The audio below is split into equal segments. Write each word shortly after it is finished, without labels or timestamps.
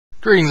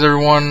Greetings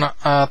everyone.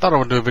 I thought I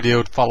would do a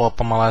video to follow up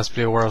on my last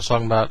video where I was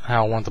talking about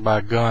how I want to buy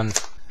a gun.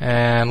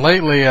 And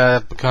lately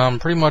I've become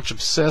pretty much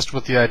obsessed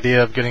with the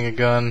idea of getting a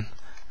gun.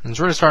 And it's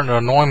really starting to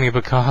annoy me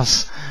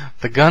because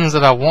the guns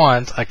that I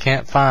want I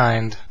can't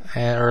find,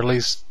 or at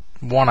least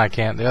one I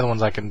can't. The other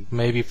ones I can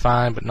maybe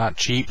find, but not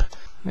cheap.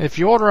 If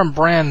you order them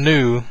brand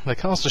new, they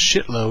cost a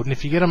shitload, and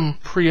if you get them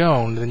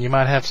pre-owned, then you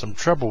might have some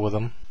trouble with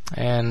them.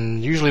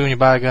 And usually when you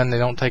buy a gun, they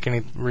don't take any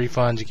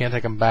refunds. You can't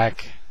take them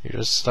back.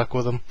 You're just stuck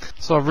with them.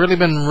 So I've really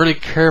been really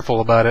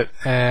careful about it,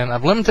 and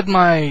I've limited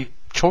my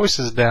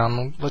choices down.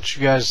 I'll let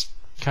you guys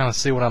kind of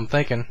see what I'm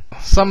thinking.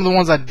 Some of the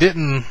ones I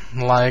didn't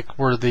like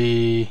were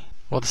the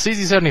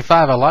CZ75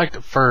 I liked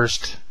at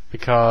first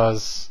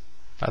because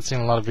I'd seen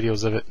a lot of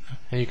videos of it,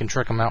 and you can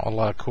trick them out with a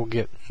lot of cool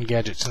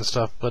gadgets and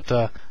stuff. But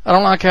I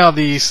don't like how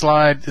the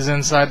slide is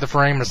inside the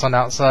frame, it's on the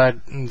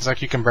outside. It's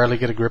like you can barely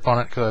get a grip on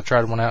it because I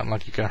tried one out and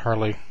like you can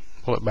hardly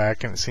pull it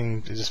back, and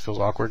it just feels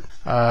awkward.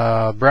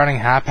 Browning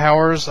high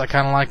powers, I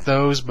kind of like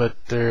those, but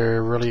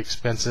they're really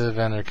expensive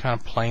and they're kind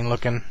of plain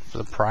looking for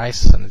the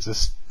price, and it's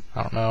just,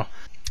 I don't know.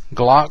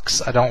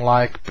 Glocks I don't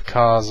like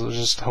because there's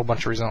just a whole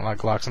bunch of reasons I don't like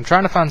Glocks. I'm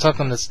trying to find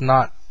something that's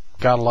not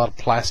got a lot of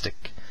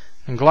plastic,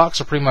 and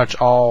Glocks are pretty much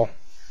all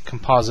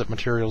composite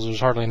materials. There's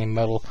hardly any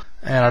metal,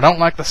 and I don't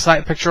like the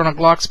sight picture on a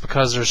Glocks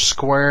because they're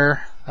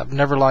square. I've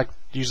never liked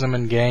using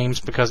them in games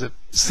because it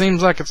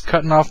seems like it's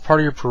cutting off part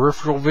of your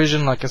peripheral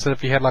vision. Like I said,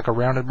 if you had like a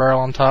rounded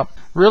barrel on top.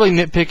 Really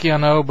nitpicky, I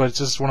know, but it's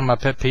just one of my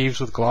pet peeves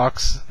with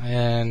Glocks,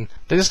 and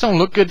they just don't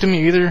look good to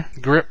me either.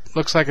 Grip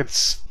looks like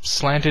it's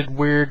slanted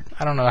weird.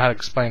 I don't know how to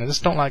explain it. I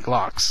just don't like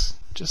Glocks.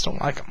 Just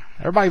don't like them.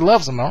 Everybody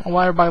loves them. I don't know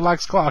why everybody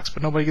likes Glocks,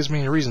 but nobody gives me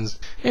any reasons.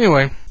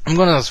 Anyway, I'm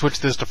going to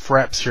switch this to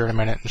Fraps here in a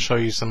minute and show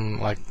you some,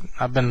 like,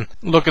 I've been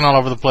looking all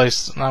over the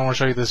place, and I want to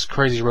show you this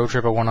crazy road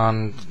trip I went on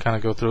and kind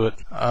of go through it.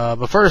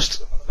 But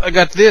first, I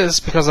got this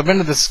because I've been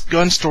to this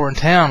gun store in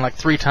town like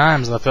 3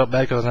 times, and I felt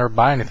bad because I never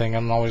buy anything.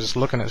 I'm always just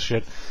looking at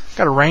shit.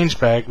 Got a range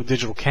bag with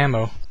digital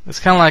camo.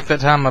 It's kind of like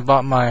that time I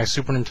bought my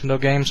Super Nintendo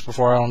games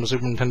before I owned a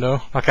Super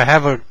Nintendo. Like, I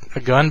have a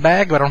gun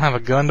bag, but I don't have a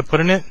gun to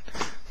put in it.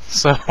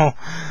 So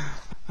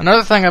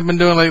another thing I've been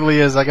doing lately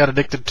is I got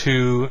addicted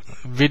to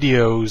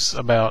videos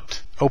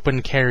about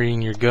open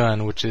carrying your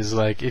gun, which is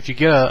like if you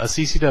get a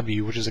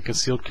CCW, which is a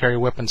concealed carry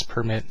weapons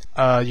permit,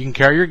 you can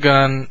carry your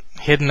gun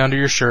hidden under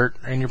your shirt,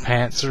 in your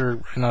pants,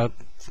 or in a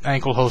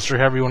ankle holster,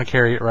 however you want to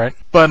carry it, right?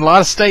 But in a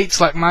lot of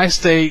states, like my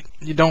state,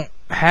 you don't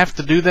have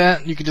to do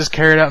that. You can just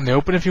carry it out in the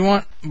open if you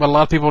want, but a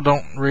lot of people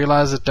don't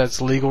realize that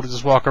that's legal to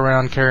just walk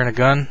around carrying a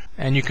gun,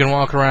 and you can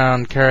walk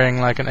around carrying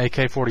like an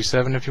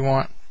AK-47 if you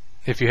want,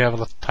 if you have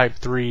a Type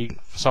 3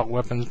 assault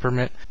weapons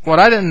permit. What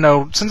I didn't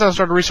know, since I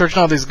started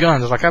researching all these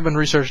guns, like I've been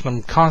researching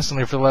them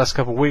constantly for the last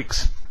couple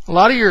weeks, a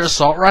lot of your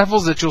assault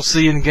rifles that you'll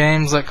see in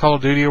games like Call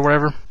of Duty or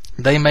whatever,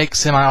 they make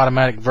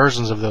semi-automatic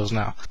versions of those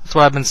now. That's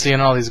why I've been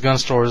seeing all these gun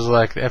stores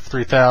like the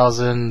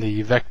F3000,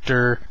 the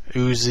Vector,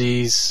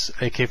 Uzis,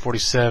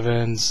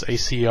 AK-47s,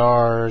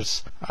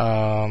 ACRs,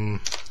 all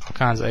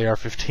kinds of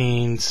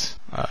AR-15s,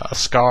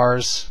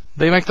 SCARs.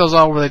 They make those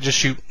all where they just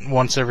shoot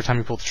once every time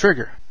you pull the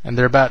trigger, and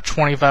they're about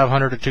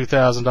 $2,500 to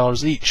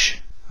 $2,000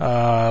 each.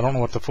 I don't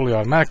know what the fully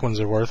automatic ones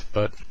are worth,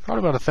 but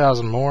probably about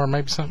 $1,000 more,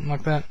 maybe something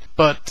like that.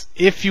 But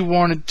if you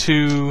wanted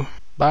to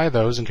buy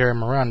those and carry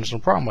them around, there's no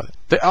problem with it.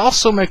 They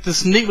also make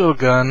this neat little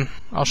gun.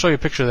 I'll show you a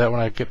picture of that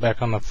when I get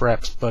back on the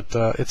Fraps, but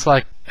it's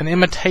like an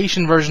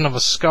imitation version of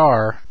a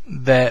SCAR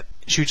that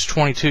shoots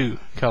 .22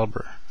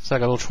 caliber. It's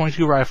like a little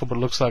 .22 rifle, but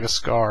it looks like a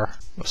SCAR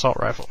assault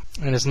rifle.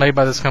 And it's made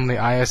by this company,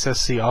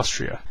 ISSC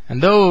Austria.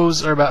 And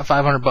those are about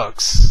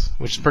 $500,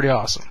 which is pretty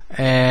awesome.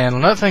 And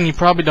another thing you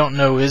probably don't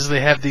know is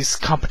they have these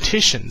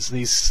competitions,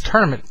 these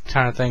tournament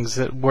kind of things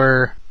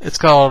where it's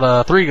called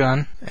a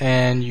 3-gun,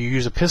 and you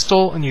use a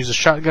pistol, and you use a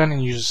shotgun,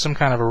 and you use some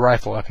kind of a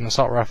rifle, like an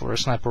assault rifle or a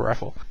sniper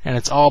rifle. And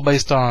it's all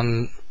based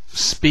on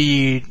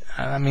speed.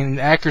 I mean,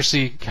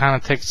 accuracy kind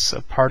of takes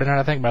a part in it,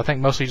 I think, but I think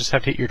mostly you just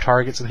have to hit your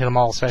targets and hit them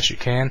all as fast as you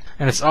can.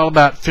 And it's all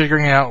about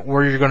figuring out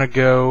where you're going to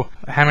go,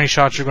 how many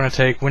shots you're going to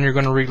take, when you're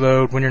going to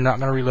reload, when you're not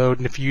going to reload,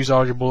 and if you use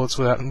all your bullets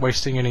without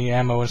wasting any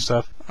ammo and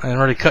stuff, and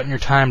really cutting your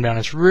time down.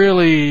 It's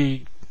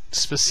really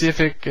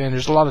specific, and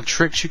there's a lot of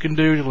tricks you can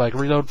do to like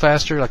reload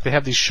faster. Like they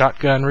have these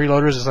shotgun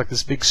reloaders. It's like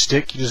this big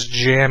stick you just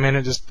jam in.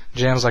 It just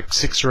jams like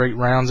 6 or 8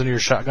 rounds into your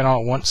shotgun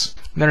all at once.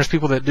 And then there's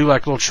people that do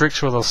like little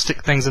tricks where they'll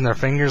stick things in their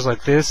fingers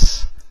like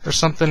this or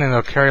something, and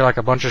they'll carry like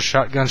a bunch of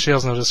shotgun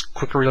shells, and they'll just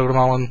quick reload them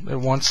all in at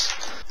once.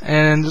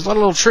 And there's a lot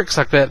of little tricks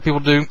like that people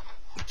do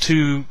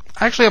to...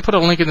 Actually, I'll put a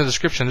link in the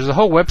description. There's a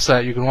whole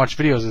website you can watch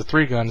videos of the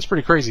 3-gun. It's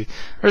pretty crazy.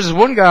 There's this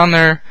one guy on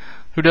there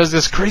who does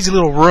this crazy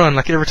little run,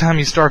 like every time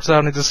he starts out,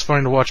 and it's just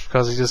funny to watch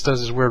because he just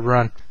does this weird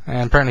run,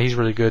 and apparently he's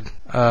really good.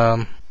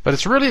 But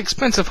it's a really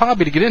expensive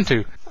hobby to get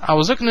into. I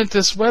was looking at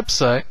this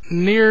website.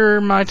 Near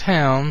my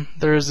town,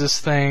 there's this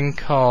thing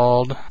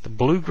called the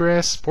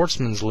Bluegrass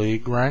Sportsman's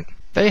League, right?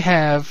 They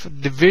have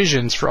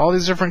divisions for all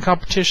these different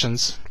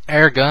competitions.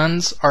 Air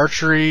guns,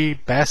 archery,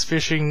 bass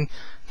fishing,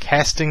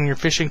 casting your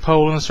fishing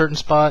pole in a certain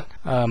spot,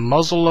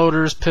 muzzle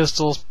loaders,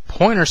 pistols,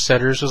 pointer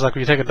setters, just like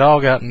when you take a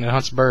dog out and it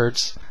hunts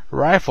birds,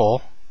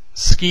 rifle,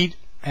 skeet,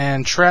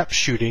 and trap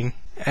shooting.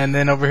 And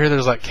then over here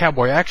there's like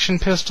cowboy action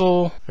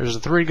pistol, there's a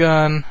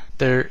 3-gun,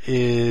 there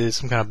is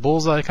some kind of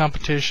bullseye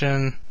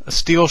competition, a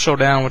steel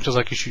showdown, which is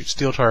like you shoot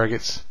steel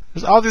targets.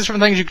 There's all these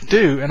different things you can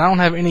do, and I don't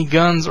have any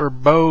guns or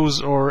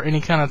bows or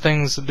any kind of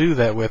things to do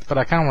that with, but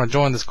I kind of want to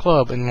join this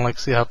club and like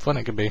see how fun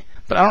it could be.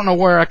 But I don't know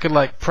where I could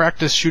like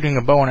practice shooting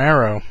a bow and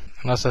arrow,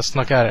 unless I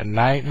snuck out at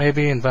night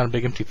maybe and found a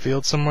big empty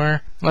field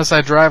somewhere. Unless I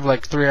drive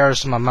like 3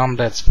 hours to my mom and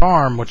dad's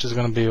farm, which is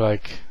going to be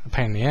like a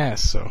pain in the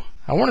ass, so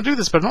I want to do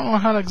this, but I don't know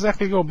how to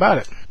exactly go about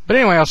it. But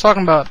anyway, I was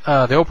talking about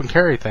the open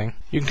carry thing.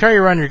 You can carry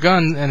around your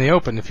gun in the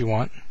open if you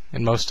want,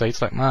 in most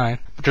states like mine.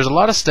 But there's a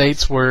lot of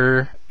states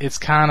where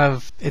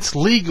it's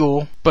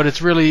legal, but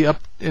it's really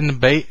up in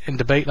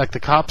debate. Like the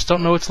cops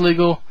don't know it's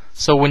legal.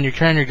 So when you're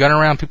carrying your gun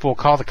around, people will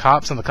call the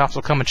cops, and the cops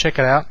will come and check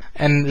it out.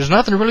 And there's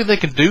nothing really they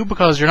can do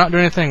because you're not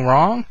doing anything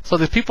wrong. So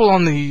these people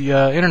on the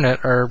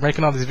internet are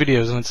making all these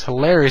videos, and it's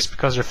hilarious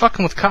because they're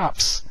fucking with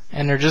cops.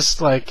 And they're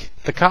just like,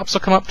 the cops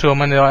will come up to them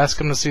and they'll ask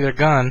them to see their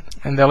gun,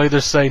 and they'll either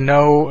say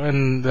no,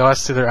 and they'll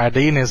ask to see their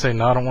ID, and they'll say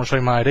no, I don't want to show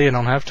you my ID, I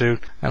don't have to, and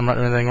I'm not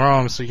doing anything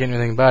wrong, so you can't do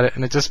anything about it.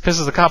 And it just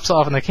pisses the cops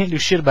off, and they can't do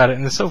shit about it,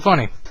 and it's so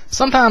funny.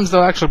 Sometimes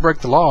they'll actually break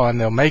the law, and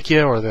they'll make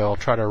you, or they'll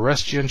try to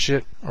arrest you and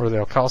shit, or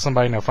they'll call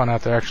somebody and they'll find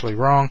out they're actually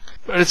wrong.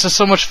 But it's just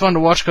so much fun to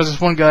watch because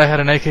this one guy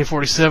had an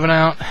AK-47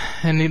 out,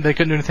 and they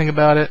couldn't do anything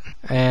about it.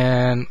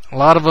 And a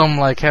lot of them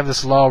like have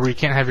this law where you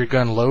can't have your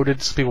gun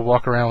loaded, so people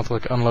walk around with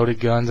like unloaded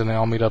guns, and they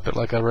all meet up at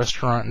like a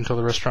restaurant until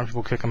the restaurant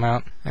people kick them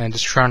out, and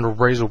just trying to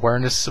raise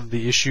awareness of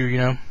the issue, you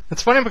know.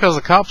 It's funny because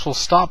the cops will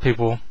stop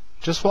people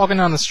just walking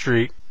down the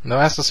street, and they'll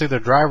ask to see their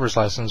driver's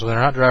license when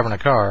they're not driving a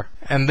car.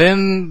 And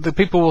then the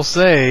people will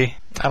say,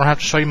 I don't have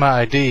to show you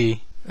my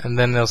ID. And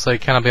then they'll say,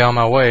 can I be on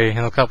my way?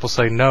 And the cop will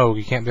say, no,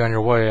 you can't be on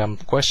your way, I'm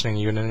questioning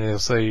you. And then they'll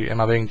say, am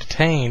I being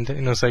detained?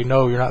 And they'll say,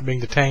 no, you're not being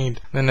detained.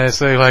 And then they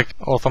say, like,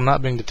 well, if I'm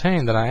not being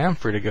detained, then I am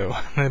free to go.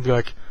 And they'll be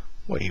like,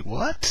 wait,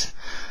 what?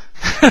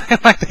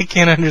 Like, they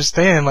can't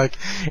understand. Like,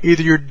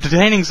 either you're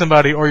detaining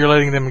somebody or you're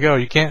letting them go.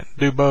 You can't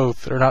do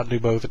both, or not do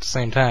both at the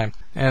same time.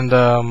 And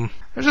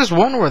there's just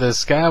one where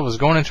this guy was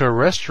going into a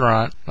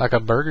restaurant, like a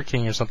Burger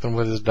King or something,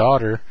 with his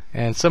daughter,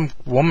 and some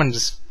woman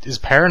just is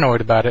paranoid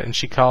about it, and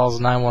she calls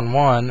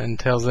 911 and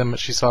tells them that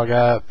she saw a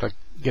guy like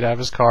get out of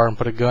his car and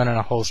put a gun in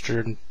a holster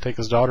and take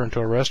his daughter into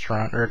a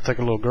restaurant, or take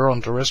a little girl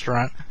into a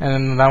restaurant. And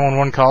then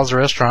 911 calls the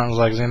restaurant and was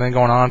like, is anything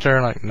going on to her?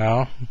 And like,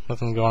 no,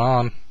 nothing's going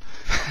on.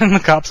 And the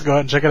cops go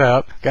out and check it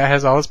out. Guy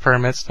has all his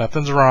permits,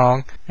 nothing's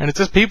wrong, and it's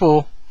just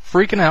people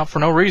freaking out for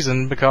no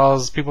reason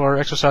because people are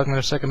exercising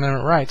their Second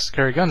Amendment rights to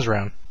carry guns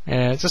around.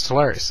 And it's just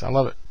hilarious. I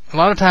love it. A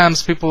lot of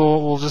times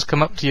people will just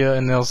come up to you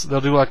and they'll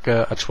do like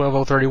a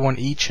 12031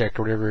 check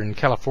or whatever in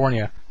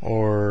California,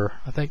 or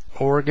I think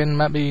Oregon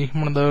might be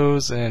one of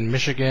those, and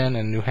Michigan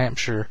and New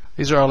Hampshire.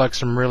 These are all like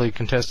some really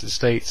contested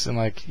states, and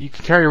like you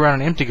can carry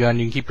around an empty gun,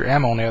 you can keep your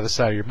ammo on the other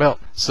side of your belt.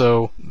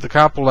 So the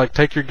cop will like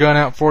take your gun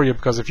out for you,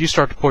 because if you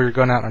start to pull your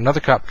gun out and another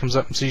cop comes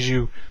up and sees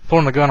you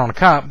pulling the gun on a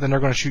cop, then they're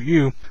going to shoot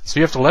you.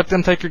 So you have to let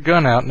them take your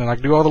gun out and then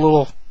like do all the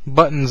little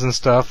buttons and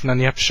stuff, and then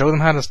you have to show them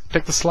how to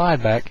take the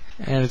slide back.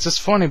 And it's just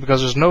funny because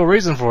there's no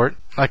reason for it.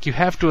 Like, you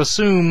have to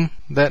assume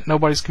that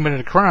nobody's committed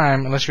a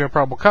crime unless you have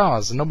probable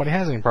cause, and nobody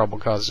has any probable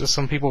cause. It's just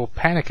some people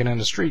panicking in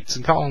the streets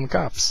and calling the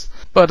cops.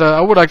 But I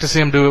would like to see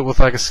them do it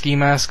with like a ski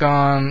mask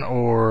on,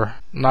 or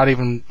not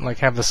even like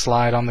have the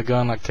slide on the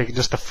gun, like take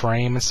just a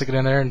frame and stick it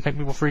in there and make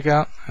people freak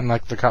out. And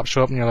like the cops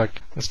show up and you're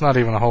like, it's not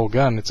even a whole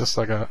gun, it's just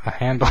like a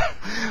handle.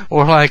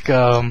 Or like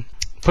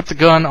put the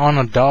gun on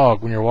a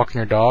dog when you're walking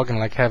your dog, and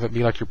like have it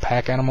be like your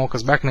pack animal,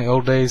 because back in the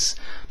old days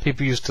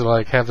people used to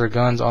like have their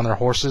guns on their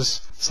horses,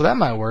 so that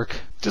might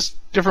work. Just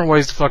different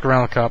ways to fuck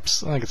around with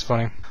cops. I think it's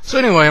funny. So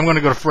anyway, I'm going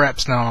to go to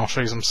Fraps now and I'll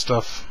show you some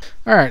stuff.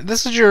 Alright,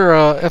 this is your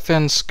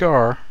FN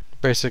SCAR,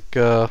 basic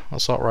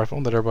assault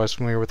rifle that everybody's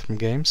familiar with from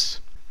games.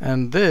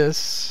 And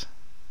this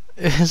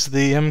is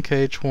the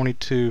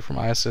MK22 from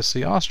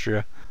ISSC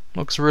Austria.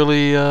 Looks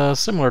really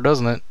similar,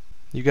 doesn't it?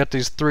 You got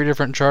these 3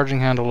 different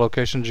charging handle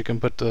locations you can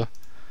put the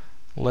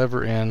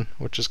lever in,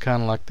 which is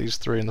kind of like these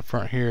 3 in the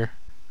front here.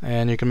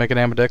 And you can make it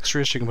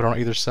ambidextrous, you can put it on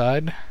either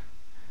side.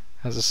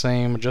 Has the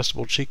same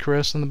adjustable cheek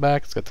rest in the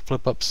back. It's got the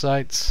flip up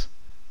sights.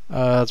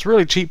 It's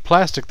really cheap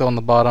plastic though on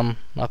the bottom.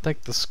 I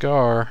think the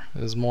SCAR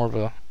is more of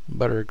a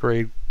better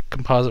grade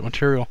composite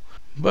material.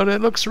 But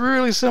it looks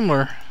really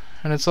similar,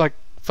 and it's like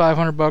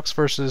 $500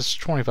 versus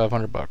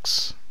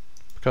 $2,500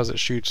 because it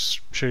shoots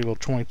shitty little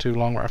 22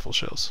 long rifle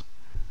shells.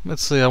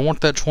 Let's see, I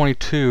want that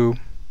 22,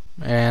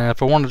 and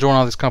if I wanted to join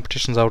all these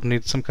competitions I would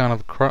need some kind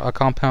of a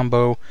compound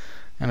bow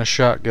and a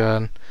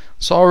shotgun.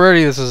 So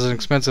already this is an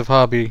expensive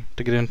hobby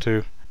to get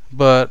into.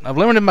 But I've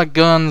limited my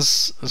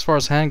guns as far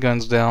as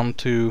handguns down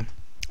to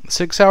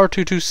 6 Hour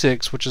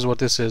 226, which is what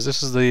this is.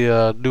 This is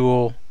the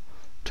dual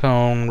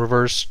tone,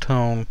 reverse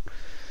tone.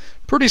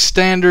 Pretty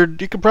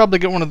standard. You could probably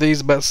get one of these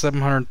about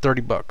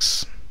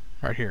 $730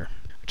 right here,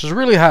 which is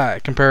really high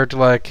compared to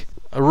like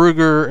a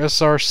Ruger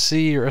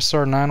SRC or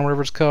SR9,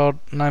 whatever it's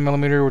called,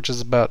 9mm, which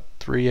is about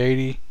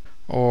 $380.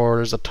 Or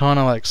there's a ton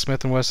of like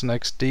Smith & Wesson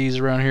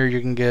XDs around here you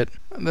can get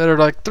that are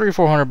like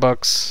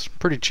 $300-400,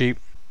 pretty cheap.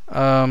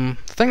 The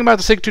thing about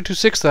the SIG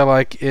 226 that I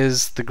like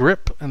is the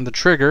grip and the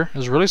trigger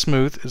is really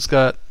smooth. It's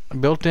got a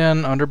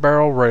built-in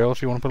under-barrel rail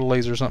if you want to put a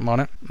laser or something on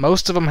it.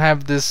 Most of them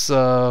have this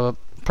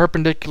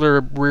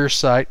perpendicular rear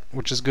sight,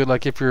 which is good.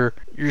 Like if your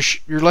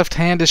left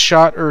hand is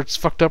shot or it's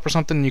fucked up or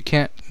something, you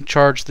can't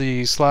charge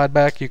the slide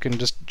back. You can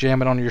just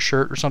jam it onto your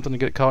shirt or something to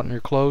get it caught in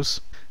your clothes.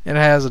 It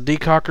has a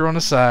decocker on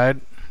the side.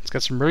 It's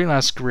got some really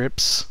nice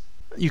grips.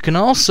 You can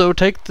also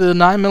take the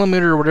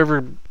 9mm or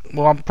whatever.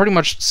 Well, I'm pretty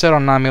much set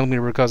on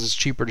 9mm because it's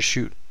cheaper to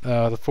shoot.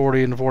 The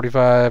 40 and the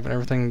 45 and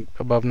everything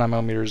above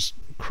 9mm is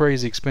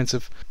crazy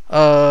expensive.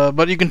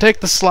 But you can take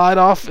the slide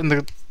off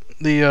and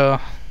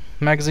the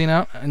magazine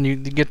out, and you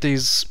get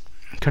these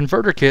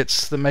converter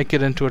kits that make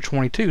it into a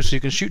 22. So you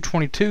can shoot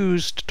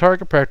 22s to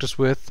target practice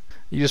with.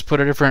 You just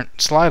put a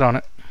different slide on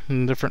it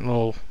and a different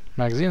little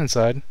magazine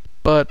inside.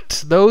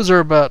 But those are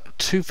about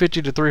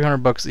 $250 to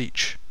 $300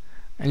 each.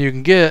 And you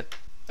can get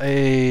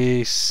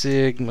a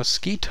SIG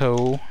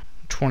Mosquito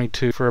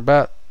 22 for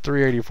about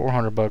 $380 to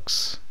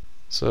 $400.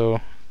 So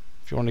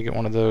if you want to get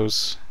one of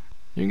those,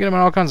 you can get them in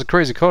all kinds of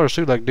crazy colors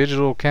too, like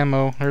digital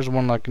camo. There's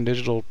one like in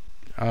digital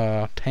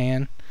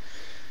tan.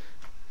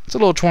 It's a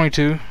little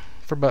 22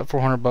 for about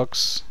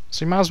 $400.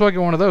 So you might as well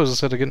get one of those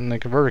instead of getting the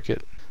converter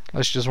kit,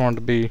 unless you just wanted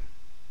to be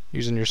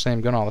using your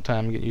same gun all the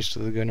time and get used to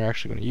the gun you're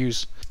actually going to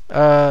use.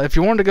 If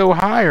you wanted to go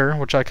higher,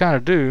 which I kind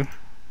of do,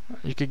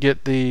 you could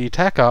get the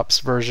TAC Ops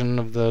version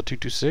of the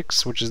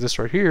 226, which is this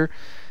right here.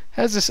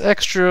 Has this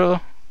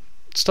extra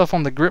stuff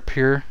on the grip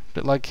here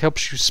that like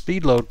helps you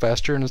speed load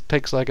faster, and it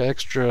takes like an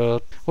extra.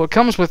 Well, it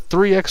comes with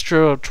 3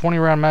 extra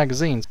 20-round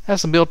magazines. It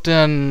has some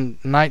built-in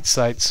night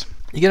sights.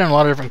 You get in a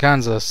lot of different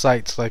kinds of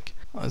sights. Like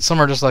some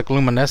are just like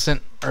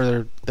luminescent,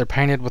 or they're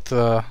painted with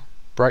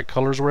bright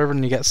colors or whatever.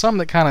 And you got some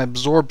that kind of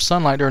absorb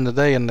sunlight during the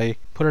day and they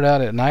put it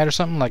out at night or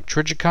something, like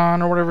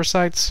Trijicon or whatever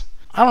sights.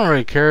 I don't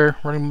really care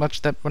really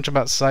much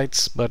about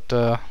sights, but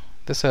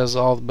this has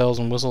all the bells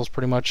and whistles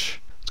pretty much.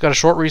 It's got a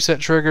short reset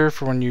trigger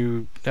for when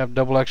you have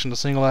double action to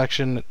single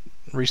action. It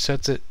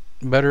resets it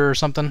better or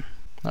something.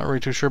 Not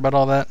really too sure about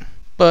all that.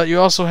 But you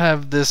also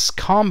have this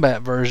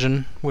combat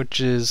version,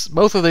 which is,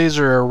 both of these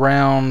are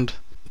around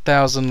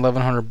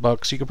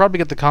 $1,100. You could probably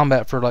get the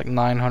combat for like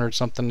 $900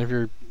 something if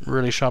you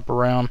really shop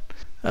around.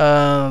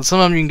 Some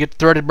of them you can get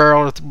threaded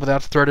barrel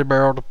without the threaded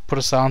barrel to put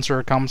a silencer or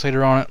a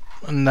compensator on it,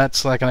 and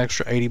that's like an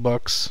extra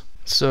 $80.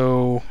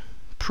 So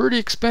pretty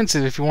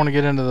expensive if you want to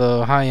get into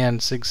the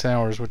high-end Sig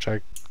Sauers, which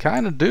I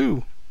kind of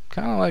do.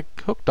 Kind of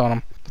like hooked on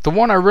them. But the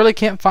one I really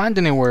can't find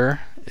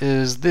anywhere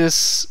is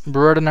this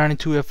Beretta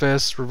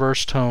 92FS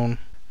reverse tone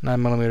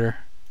 9mm,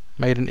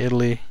 made in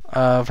Italy.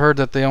 I've heard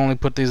that they only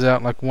put these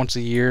out like once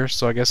a year,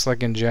 so I guess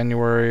like in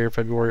January or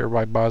February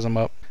everybody buys them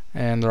up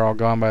and they're all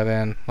gone by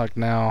then. Like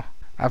now,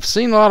 I've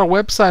seen a lot of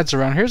websites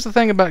around. Here's the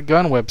thing about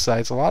gun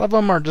websites. A lot of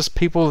them are just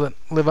people that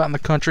live out in the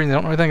country and they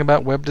don't know anything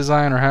about web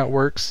design or how it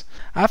works.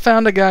 I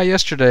found a guy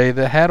yesterday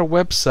that had a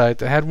website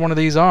that had one of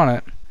these on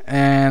it,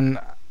 and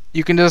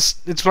you can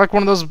just, it's like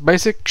one of those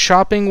basic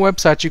shopping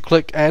websites. You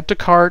click add to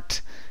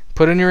cart,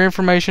 put in your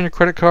information, your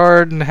credit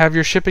card, and have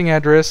your shipping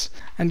address.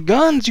 And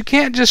guns, you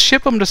can't just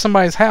ship them to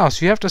somebody's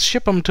house. You have to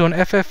ship them to an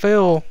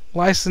FFL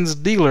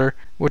licensed dealer,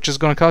 which is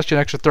going to cost you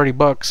an extra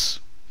 $30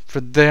 for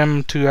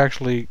them to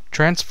actually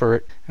transfer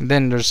it. And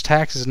then there's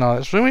taxes and all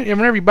that. So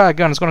whenever you buy a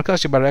gun, it's going to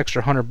cost you about an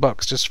extra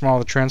 $100 just from all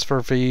the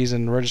transfer fees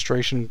and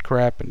registration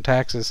crap and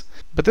taxes.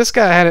 But this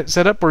guy had it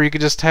set up where you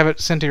could just have it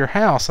sent to your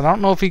house. And I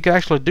don't know if he could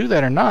actually do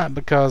that or not,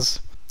 because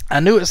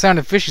I knew it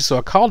sounded fishy, so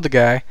I called the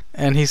guy,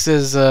 and he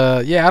says,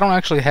 yeah, I don't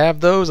actually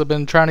have those. I've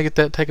been trying to get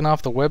that taken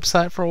off the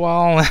website for a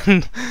while,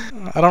 and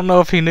I don't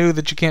know if he knew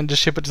that you can't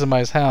just ship it to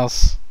somebody's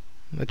house,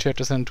 that you have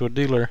to send it to a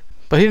dealer.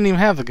 But he didn't even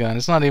have the gun.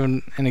 It's not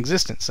even in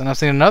existence. And I've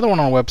seen another one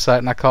on a website,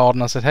 and I called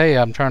and I said, hey,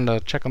 I'm trying to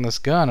check on this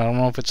gun. I don't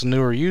know if it's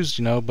new or used,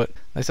 you know, but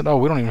they said, oh,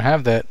 we don't even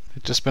have that.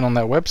 It's just been on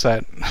that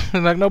website.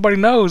 And like, nobody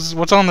knows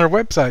what's on their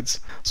websites.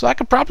 So I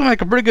could probably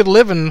make a pretty good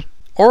living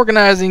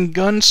organizing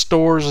gun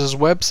stores as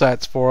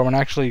websites for them and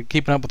actually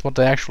keeping up with what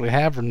they actually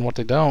have and what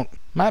they don't.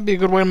 Might be a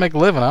good way to make a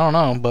living, I don't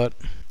know, but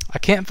I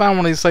can't find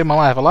one of these to save my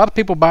life. A lot of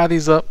people buy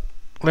these up,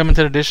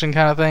 limited edition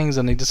kind of things,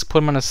 and they just put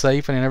them in a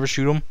safe and they never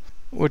shoot them,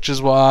 which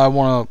is why I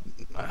want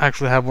to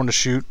actually have one to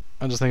shoot.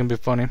 I just think it'd be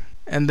funny.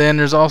 And then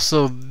there's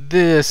also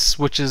this,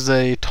 which is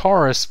a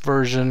Taurus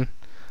version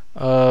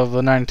of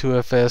the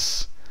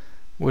 92FS,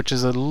 which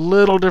is a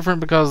little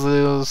different because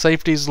the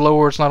safety's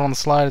lower. It's not on the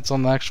slide, it's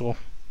on the actual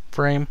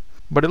frame.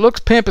 But it looks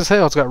pimp as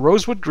hell. It's got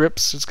rosewood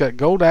grips. It's got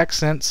gold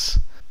accents.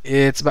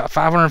 It's about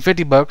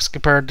 $550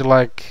 compared to,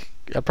 like,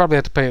 I'd probably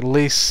have to pay at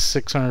least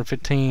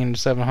 $615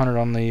 $700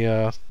 on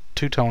the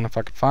two-tone if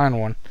I could find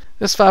one.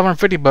 This is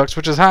 $550,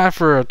 which is high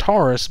for a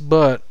Taurus,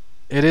 but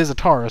it is a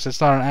Taurus.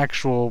 It's not an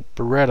actual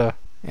Beretta.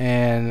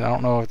 and I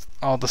don't know if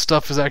all the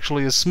stuff is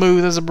actually as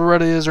smooth as a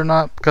Beretta is or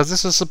not, because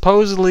this is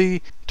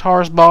supposedly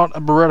Taurus bought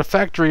a Beretta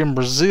factory in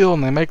Brazil,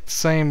 and they make the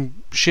same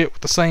shit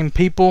with the same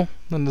people.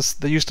 And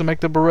they used to make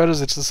the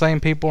Berettas. It's the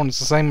same people and it's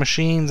the same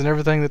machines and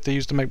everything that they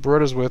used to make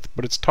Berettas with,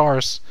 but it's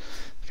Taurus,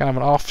 kind of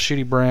an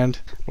offshooty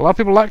brand. A lot of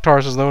people like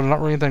Tauruses though. There's not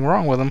really anything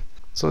wrong with them.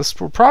 So this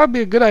would probably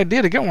be a good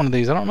idea to get one of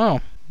these. I don't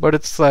know, but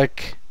it's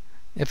like,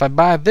 if I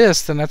buy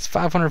this, then that's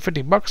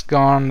 $550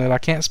 gone that I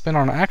can't spend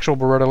on an actual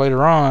Beretta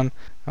later on.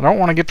 I don't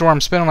want to get to where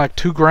I'm spending like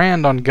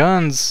 $2,000 on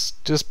guns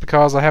just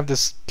because I have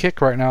this kick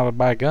right now to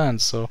buy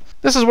guns. So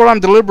this is what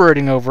I'm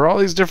deliberating over, all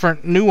these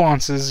different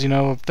nuances, you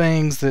know, of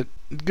things that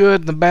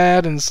good and the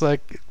bad, and it's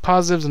like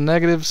positives and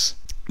negatives.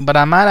 But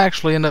I might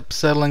actually end up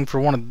settling for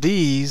one of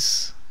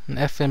these, an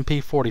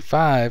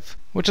FMP45,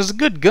 which is a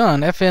good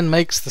gun. FN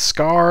makes the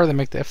SCAR, they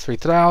make the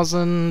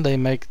F3000, they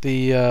make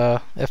the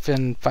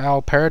FN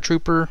FAL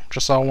Paratrooper, which I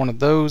saw one of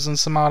those in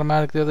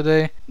semi-automatic the other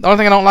day. The only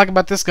thing I don't like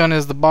about this gun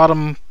is the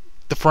bottom,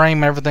 the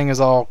frame, everything is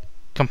all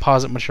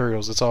composite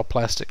materials. It's all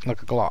plastic,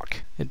 like a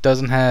Glock. It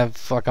doesn't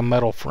have like a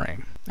metal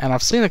frame. And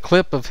I've seen a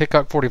clip of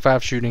Hickok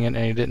 45 shooting it, and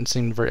he didn't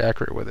seem very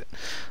accurate with it.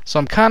 So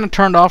I'm kind of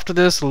turned off to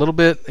this a little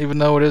bit, even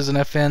though it is an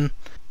FN.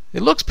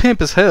 It looks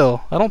pimp as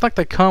hell. I don't think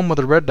they come with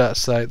a red dot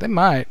sight. They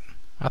might.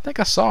 I think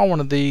I saw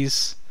one of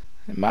these.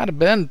 It might have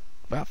been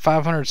about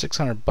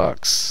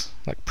 $500-600,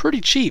 like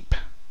pretty cheap.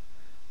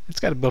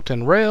 It's got a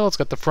built-in rail. It's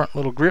got the front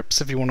little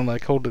grips if you want to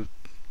like hold it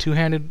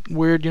two-handed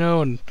weird, you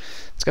know, and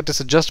it's got this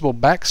adjustable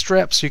back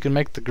strap so you can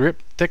make the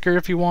grip thicker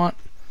if you want.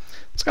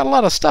 It's got a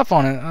lot of stuff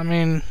on it. I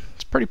mean,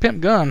 it's a pretty pimp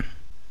gun,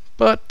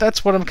 but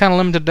that's what I'm kind of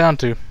limited down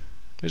to.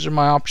 These are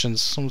my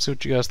options, so let's see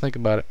what you guys think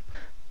about it.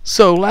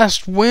 So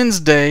last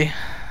Wednesday,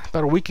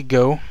 about a week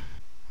ago,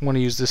 I'm going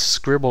to use this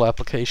Scribble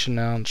application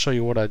now and show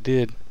you what I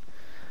did.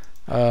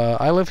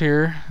 I live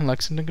here in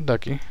Lexington,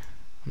 Kentucky.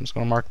 I'm just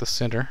going to mark the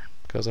center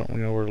because I don't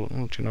know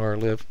where I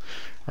live.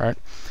 All right.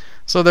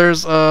 So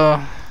there's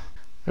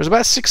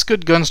about 6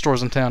 good gun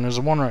stores in town. There's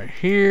one right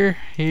here,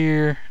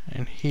 here,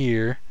 and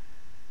here.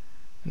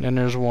 And then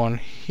there's one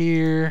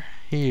here,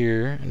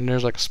 here, and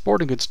there's like a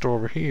sporting goods store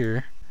over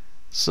here.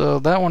 So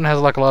that one has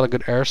like a lot of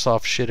good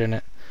airsoft shit in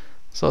it.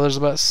 So there's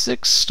about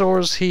 6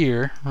 stores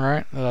here,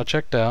 right, that I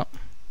checked out.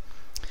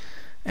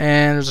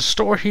 And there's a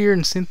store here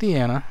in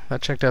Cynthiana that I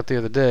checked out the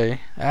other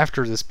day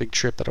after this big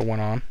trip that I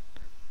went on.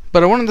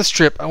 But I went on this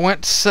trip, I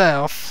went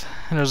south,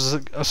 and there's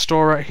a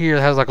store right here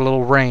that has like a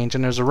little range,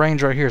 and there's a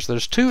range right here. So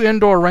there's 2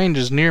 indoor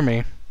ranges near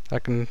me I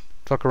can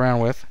fuck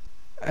around with.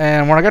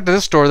 And when I got to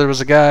this store, there was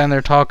a guy in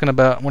there talking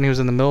about when he was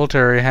in the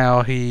military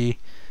how he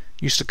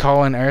used to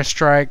call in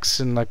airstrikes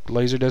and like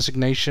laser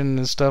designation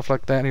and stuff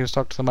like that. And he was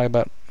talking to somebody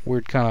about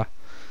weird kind of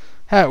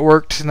how it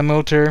worked in the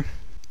military.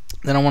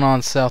 Then I went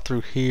on south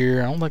through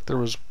here. I don't think there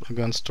was a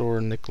gun store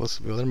in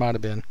Nicholasville. There might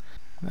have been.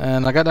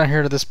 And I got down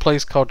here to this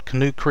place called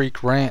Canoe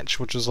Creek Ranch,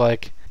 which is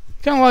like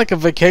kind of like a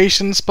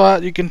vacation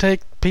spot you can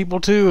take people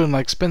to and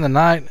like spend the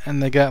night.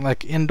 And they got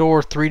like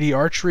indoor 3D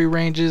archery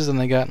ranges, and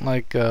they got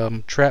like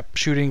trap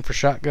shooting for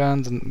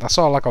shotguns. And I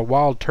saw like a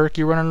wild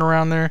turkey running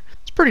around there.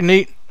 It's pretty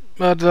neat,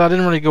 but I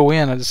didn't really go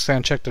in. I just kind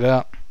of checked it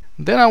out.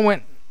 Then I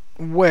went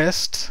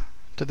west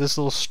to this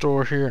little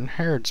store here in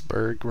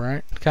Harrodsburg,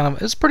 right?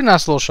 It's a pretty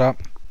nice little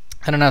shop.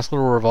 Had a nice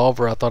little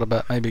revolver I thought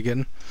about maybe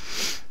getting.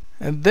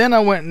 And then I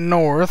went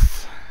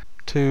north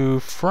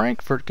to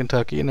Frankfort,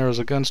 Kentucky, and there was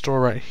a gun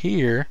store right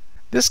here.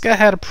 This guy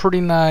had a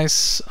pretty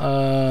nice,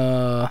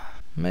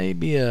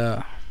 maybe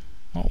a,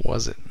 what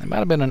was it? It might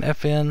have been an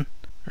FN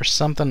or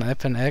something,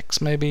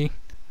 FNX maybe.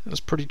 It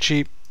was pretty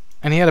cheap.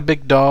 And he had a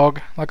big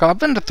dog. Like, I've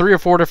been to 3 or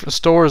 4 different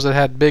stores that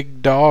had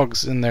big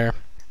dogs in there.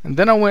 And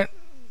then I went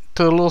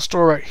to a little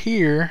store right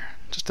here,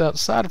 just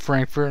outside of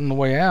Frankfort on the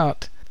way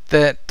out,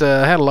 that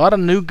had a lot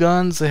of new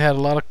guns. They had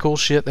a lot of cool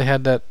shit. They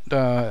had that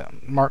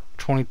Mark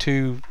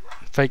 22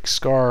 fake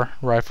SCAR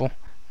rifle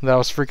that I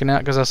was freaking out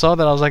because I saw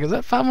that. I was like, is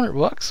that $500?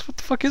 What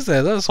the fuck is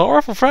that? That's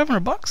horrible for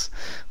 $500.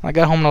 I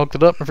got home and I looked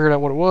it up and figured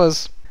out what it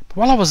was. But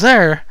while I was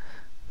there,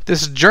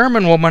 this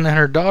German woman and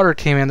her daughter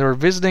came in. They were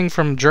visiting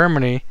from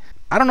Germany.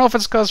 I don't know if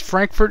it's because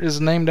Frankfurt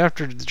is named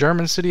after the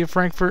German city of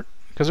Frankfurt,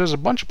 because there's a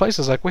bunch of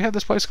places. Like, we have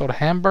this place called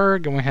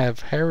Hamburg, and we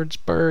have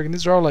Harrodsburg, and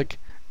these are all like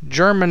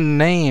German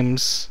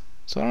names.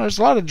 So there's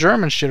a lot of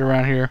German shit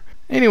around here.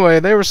 Anyway,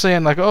 they were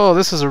saying like, oh,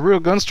 this is a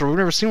real gun store. We've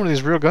never seen one of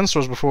these real gun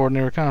stores before, and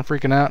they were kind of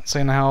freaking out,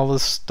 saying how all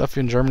this stuff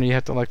in Germany, you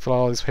have to like fill out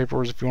all these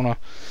paperwork if you want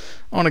to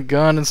own a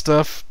gun and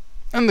stuff.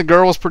 And the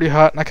girl was pretty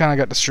hot, and I kind of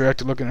got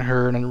distracted looking at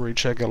her, and I didn't really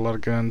check out a lot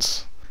of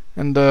guns.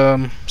 And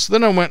so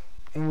then I went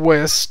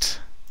west.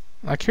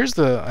 Like, here's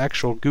the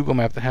actual Google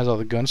map that has all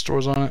the gun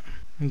stores on it.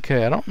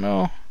 Okay, I don't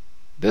know.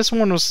 This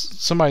one was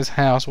somebody's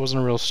house,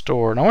 wasn't a real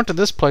store. And I went to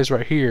this place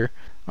right here.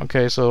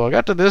 Okay, so I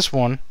got to this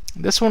one.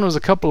 This one was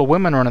a couple of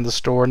women running the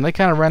store, and they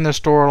kind of ran their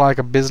store like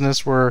a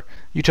business where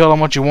you tell them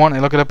what you want, and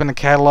they look it up in the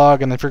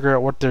catalog, and they figure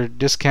out what their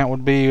discount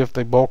would be if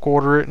they bulk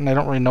order it, and they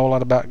don't really know a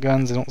lot about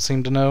guns. They don't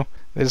seem to know.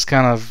 They just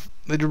kind of,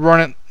 they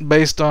run it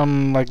based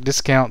on like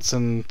discounts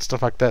and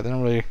stuff like that. They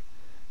don't really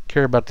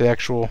care about the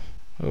actual,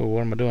 oh,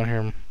 what am I doing here?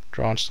 I'm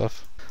drawing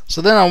stuff.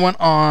 So then I went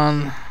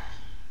on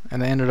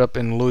and I ended up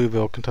in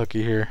Louisville,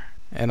 Kentucky here,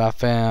 and I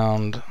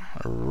found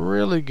a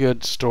really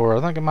good store.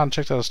 I think I might have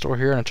checked out a store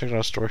here and I checked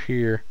out a store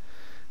here.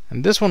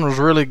 And this one was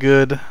really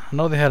good. I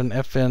know they had an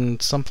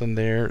FN something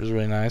there. It was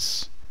really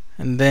nice.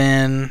 And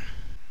then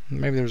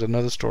maybe there was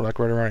another store like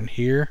right around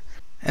here.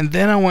 And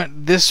then I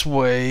went this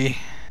way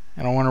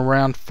and I went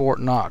around Fort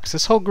Knox.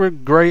 This whole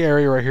gray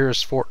area right here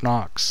is Fort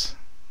Knox.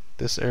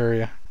 This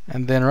area.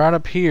 And then right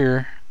up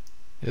here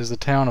is the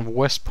town of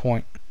West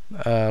Point,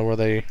 where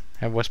they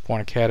have West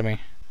Point Academy.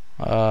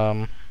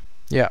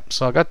 Yeah,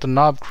 so I got to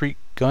Knob Creek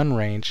Gun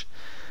Range.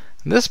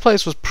 And this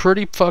place was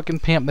pretty fucking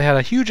pimp. They had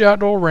a huge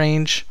outdoor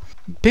range.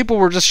 People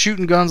were just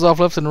shooting guns off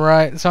left and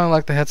right. It sounded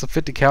like they had some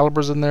 50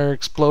 calibers in there,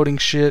 exploding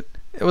shit.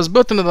 It was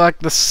built into like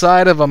the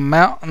side of a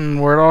mountain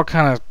where it all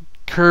kind of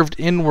curved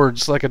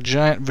inwards like a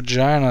giant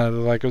vagina.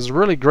 Like, it was a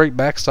really great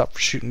backstop for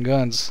shooting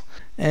guns.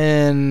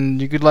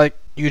 And you could like,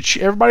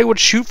 everybody would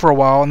shoot for a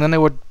while, and then they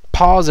would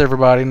pause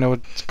everybody, and they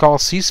would call a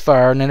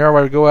ceasefire, and then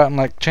everybody would go out and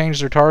like change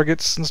their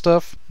targets and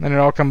stuff, and then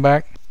it'd all come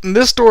back. And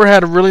this store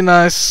had a really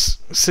nice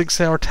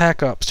 6-hour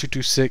TAC Ops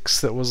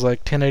 226 that was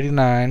like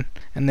 $10.89,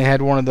 and they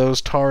had one of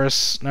those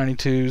Taurus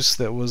 92s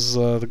that was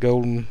the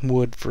golden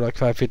wood for like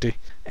 $5.50.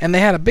 And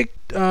they had a big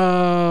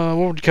what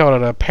would you call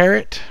it, a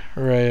parrot,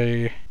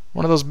 or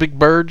one of those big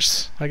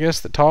birds, I guess,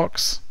 that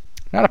talks.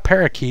 Not a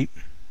parakeet.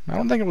 I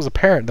don't think it was a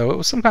parrot though. It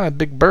was some kind of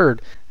big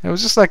bird. And it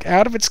was just like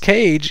out of its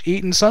cage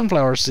eating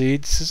sunflower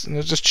seeds, and it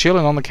was just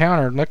chilling on the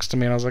counter next to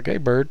me. And I was like, hey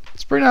bird,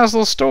 it's a pretty nice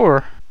little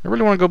store. I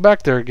really want to go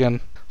back there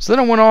again. So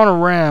then I went on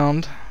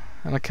around,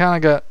 and I kind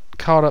of got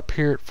caught up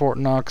here at Fort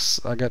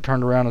Knox. I got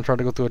turned around and tried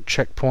to go through a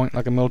checkpoint,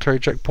 like a military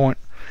checkpoint.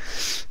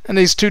 And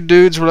these two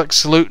dudes were like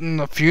saluting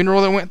a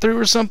funeral that went through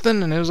or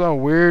something, and it was all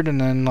weird.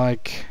 And then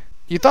like,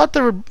 I thought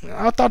there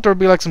would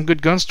be like some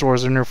good gun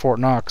stores near Fort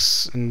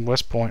Knox in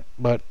West Point,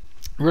 but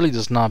really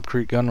just Knob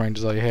Creek Gun Range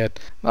is all you had.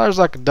 Now there's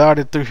like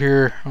dotted through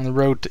here on the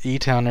road to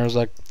E-Town. There was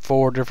like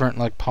 4 different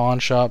like pawn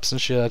shops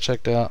and shit I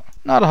checked out.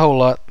 Not a whole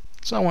lot.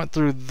 So I went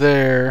through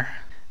there,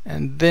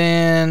 and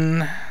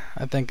then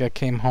I think I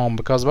came home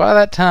because by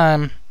that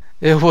time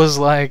it was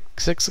like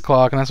 6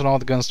 o'clock, and that's when all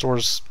the gun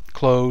stores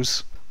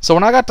close. So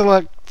when I got to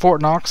like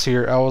Fort Knox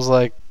here, I was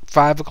like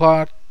 5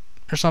 o'clock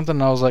or something,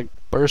 and I was like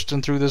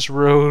bursting through this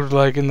road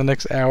like in the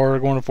next hour,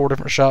 going to 4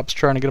 different shops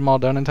trying to get them all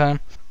done in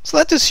time. So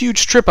that's this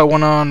huge trip I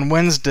went on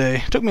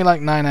Wednesday. It took me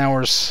like 9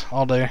 hours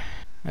all day.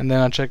 And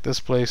then I checked this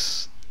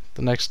place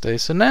the next day.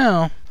 So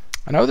now,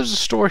 I know there's a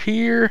store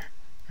here.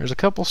 There's a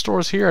couple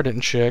stores here I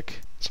didn't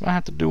check. So I might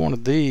have to do one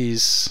of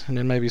these, and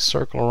then maybe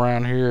circle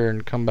around here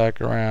and come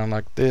back around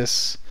like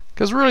this.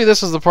 Because really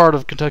this is the part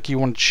of Kentucky you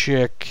want to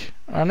check.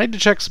 I need to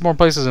check some more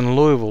places in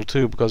Louisville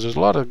too, because there's a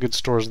lot of good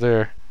stores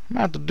there. I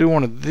might have to do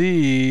one of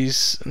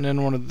these, and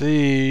then one of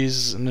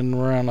these, and then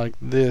around like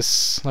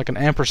this, like an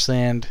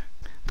ampersand.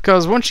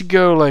 Because once you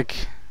go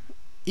like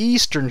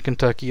eastern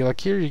Kentucky,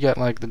 like here you got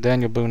like the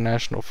Daniel Boone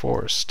National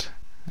Forest.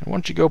 And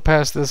once you go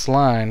past this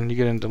line, you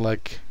get into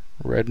like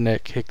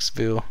redneck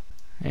Hicksville.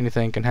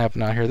 Anything can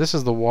happen out here. This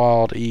is the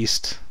wild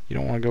east. You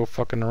don't want to go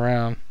fucking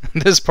around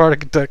this part of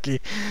Kentucky.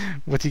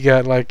 But you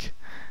got like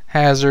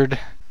Hazard,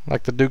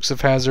 like the Dukes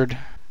of Hazzard,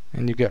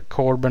 and you got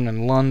Corbin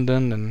and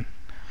London and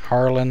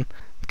Harlan.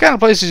 The kind of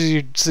places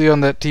you'd see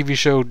on that TV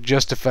show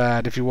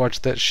Justified if you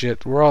watch that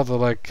shit, where all the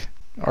like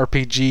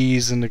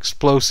RPGs and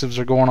explosives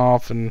are going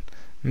off, and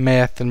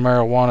meth and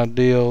marijuana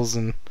deals,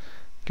 and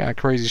kind of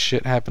crazy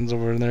shit happens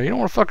over there. You don't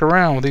want to fuck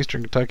around with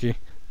eastern Kentucky.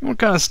 You want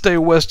to kind of stay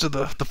west of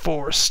the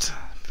forest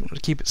if you want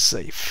to keep it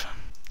safe.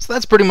 So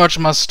that's pretty much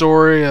my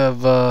story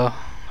of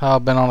how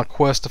I've been on a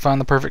quest to find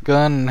the perfect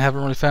gun and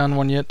haven't really found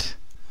one yet.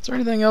 Is there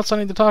anything else I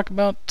need to talk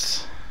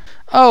about?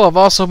 Oh, I've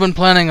also been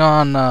planning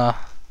on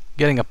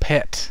getting a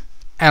pet,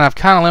 and I've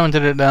kind of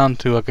limited it down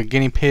to like a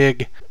guinea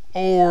pig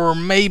or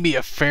maybe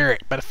a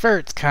ferret, but a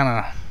ferret's kind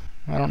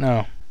of, I don't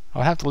know.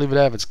 I'll have to leave it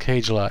out of its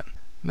cage a lot.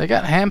 They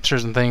got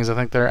hamsters and things, I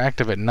think, that are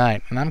active at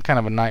night, and I'm kind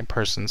of a night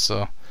person,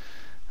 so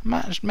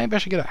maybe I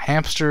should get a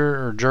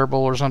hamster or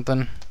gerbil or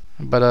something.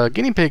 But a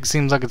guinea pig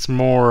seems like it's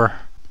more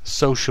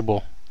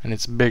sociable and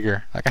it's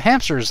bigger. Like a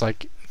hamster is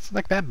like, it's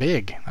like that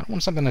big. I don't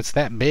want something that's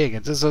that big.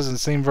 It just doesn't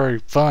seem very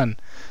fun.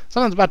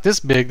 Something about this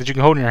big that you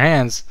can hold in your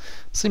hands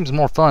seems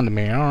more fun to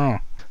me. I don't know.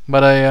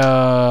 But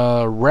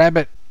a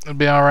rabbit would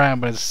be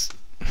alright, but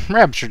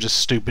rabbits are just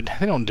stupid.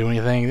 They don't do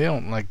anything. They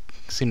don't like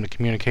seem to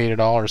communicate at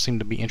all or seem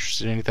to be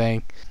interested in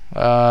anything.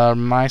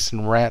 Mice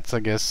and rats, I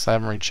guess, I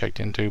haven't really checked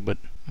into, but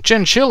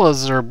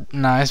chinchillas are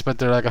nice, but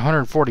they're like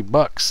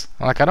 $140.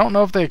 Like, I don't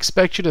know if they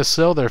expect you to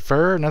sell their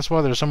fur, and that's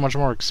why they're so much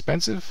more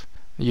expensive.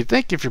 You'd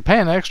think if you're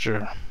paying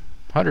extra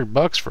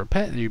 $100 for a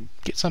pet, you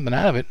get something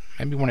out of it.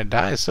 Maybe when it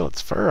dies, sell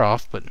its fur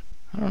off, but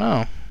I don't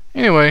know.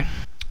 Anyway,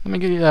 let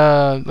me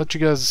let you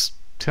guys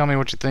tell me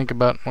what you think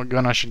about what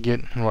gun I should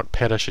get and what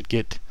pet I should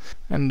get.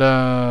 And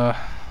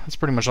that's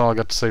pretty much all I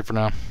got to say for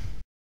now.